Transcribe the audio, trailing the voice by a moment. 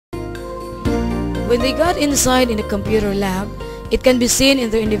When they got inside in the computer lab, it can be seen in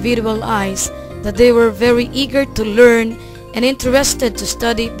their individual eyes that they were very eager to learn and interested to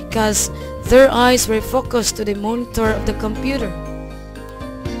study because their eyes were focused to the monitor of the computer.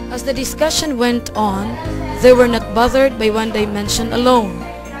 As the discussion went on, they were not bothered by one dimension alone,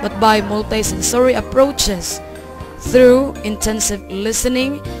 but by multisensory approaches through intensive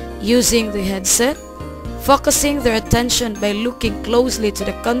listening, using the headset, focusing their attention by looking closely to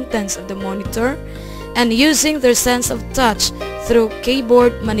the contents of the monitor, and using their sense of touch through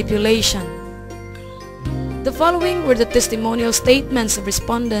keyboard manipulation. The following were the testimonial statements of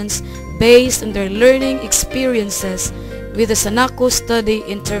respondents based on their learning experiences with the SANAKO Study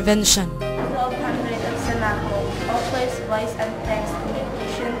intervention. 1200 of SANAKO offers voice and text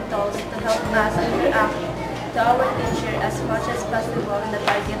communication tools to help us interact to our teacher as much as possible in the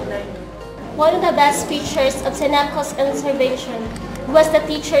target learning. One of the best features of SANAKO's intervention was the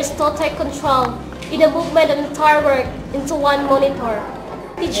teacher's total control in the movement of the entire work into one monitor.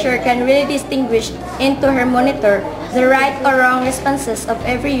 The teacher can really distinguish into her monitor the right or wrong responses of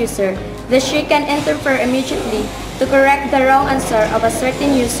every user, that she can interfere immediately to correct the wrong answer of a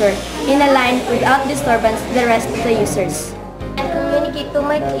certain user in a line without disturbance the rest of the users. I communicate to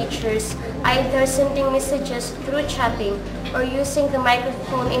my teachers either sending messages through chatting or using the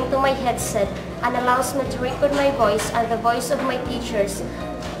microphone into my headset, and allows me to record my voice and the voice of my teachers,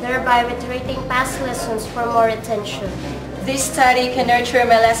 thereby reiterating past lessons for more retention. This study can nurture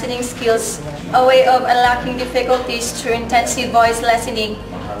my listening skills, a way of unlocking difficulties through intensive voice listening,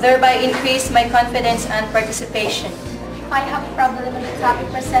 thereby increase my confidence and participation. If I have a problem with the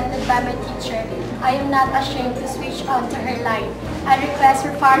topic presented by my teacher, I am not ashamed to switch on to her line and request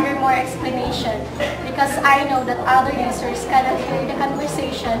for further more explanation, because I know that other users cannot hear the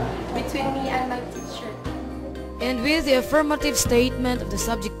conversation between me and my teacher. And with the affirmative statement of the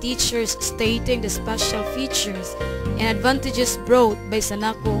subject teachers stating the special features and advantages brought by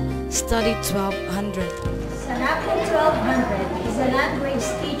SANAKO Study 1200. SANAKO 1200 is a language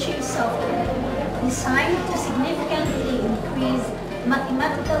teaching software designed to significantly increase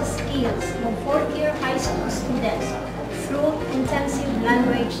mathematical skills of fourth-year high school students through intensive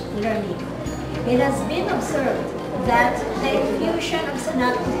language learning. It has been observed that the infusion of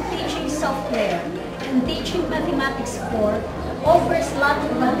SANAKO teaching software and teaching mathematics 4 offers lots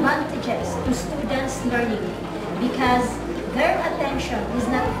of advantages to students' learning because their attention is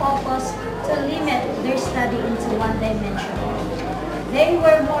not focused to limit their study into one dimension. They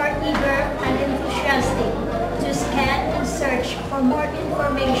were more eager and enthusiastic to scan and search for more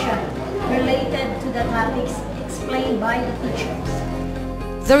information related to the topics explained by the teachers.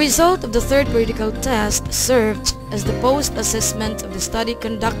 The result of the third periodical test served as the post-assessment of the study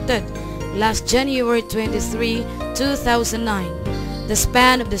conducted last January 23, 2009. The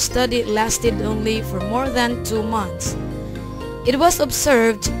span of the study lasted only for more than 2 months. It was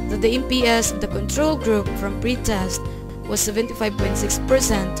observed that the MPS of the control group from pre-test was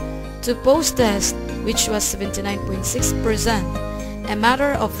 75.6% to post-test, which was 79.6%, a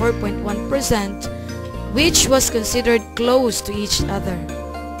matter of 4.1%, which was considered close to each other.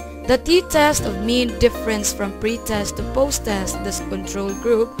 The t-test of mean difference from pre-test to post-test of the control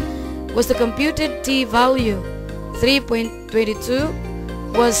group was the computed t-value, 3.22,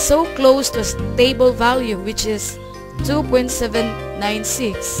 was so close to a stable value, which is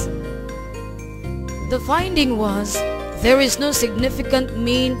 2.796. The finding was there is no significant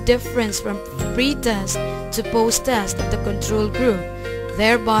mean difference from pre-test to post-test of the control group,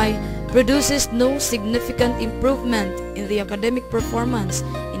 thereby produces no significant improvement in the academic performance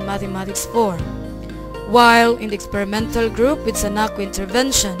in Mathematics 4. While in the experimental group with SANAKO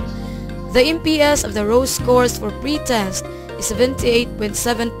intervention, the MPS of the row scores for pre-test is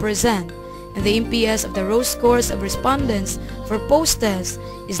 78.7%, and the MPS of the row scores of respondents for post-test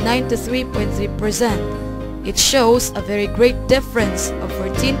is 93.3%. It shows a very great difference of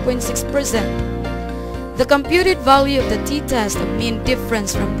 14.6%. The computed value of the t-test of mean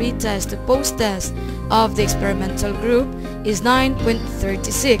difference from pre-test to post-test of the experimental group is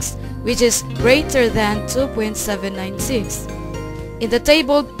 9.36, which is greater than 2.796. In the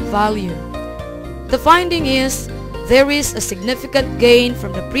table value, the finding is there is a significant gain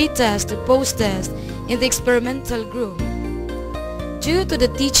from the pre-test to post-test in the experimental group. Due to the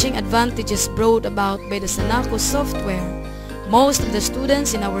teaching advantages brought about by the SANAKO software, most of the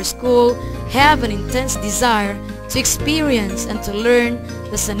students in our school have an intense desire to experience and to learn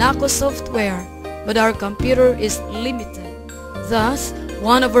the SANAKO software, but our computer is limited. Thus,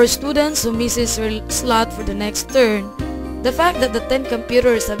 one of our students who misses her slot for the next turn, the fact that the 10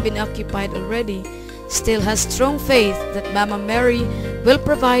 computers have been occupied already, still has strong faith that Mama Mary will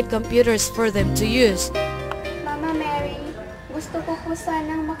provide computers for them to use. Mama Mary, gusto ko po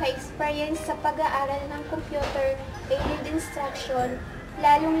sanang maka-experience sa pag-aaral ng computer-aided instruction,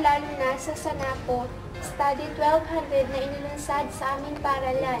 lalong-lalo na sa SANAKO Study 1200 na inilunsad sa aming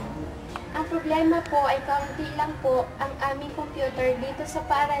paaralan. Ang problema po ay kaunti lang po ang aming computer dito sa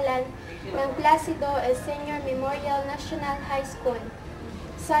paaralan ng Placido L Señor National High School.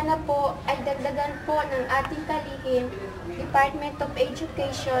 Sana po ay dagdagan po ng ating kalihim, Department of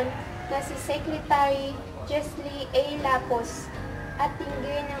Education, na si Secretary Jesly A. Lapos at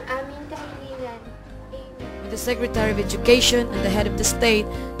tinggin ang aming kahilingan. Amen. The Secretary of Education and the head of the state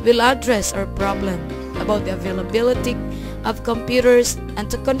will address our problem about the availability of computers and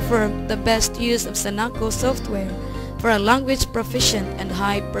to confirm the best use of SANAKO software for our language proficient and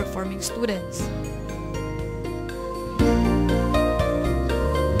high-performing students.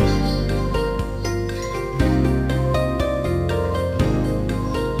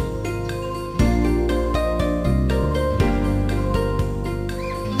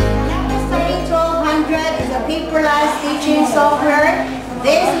 Is a paperless teaching software.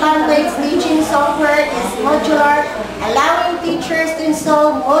 This language teaching software is modular, allowing teachers to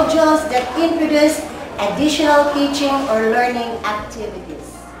install modules that introduce additional teaching or learning activities.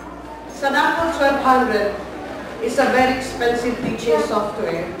 SANAKO 1200 is a very expensive teaching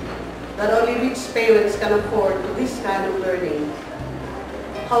software that only rich parents can afford to this kind of learning.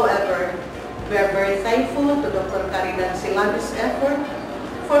 However, we are very thankful to Dr. Caridad Silan's effort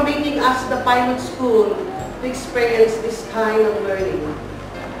for making us the pilot school to experience this kind of learning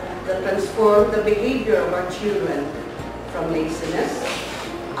that transform the behavior of our children from laziness,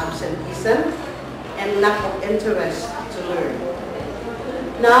 absenteeism, and lack of interest to learn.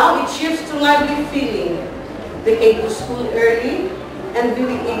 Now it shifts to lively feeling. They came to school early and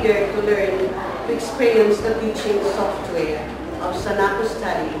very eager to learn, to experience the teaching software of SANAKO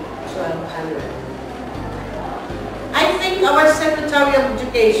Study 1200. I think our Secretary of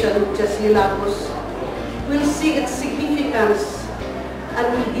Education, Jesly Lapos, will see its significance and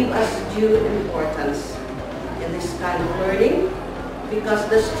will give us due importance in this kind of learning because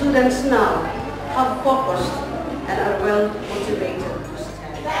the students now have focused and are well motivated to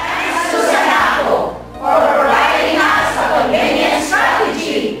study. Thanks to SANAKO for providing us a convenient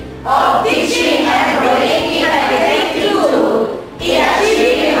strategy of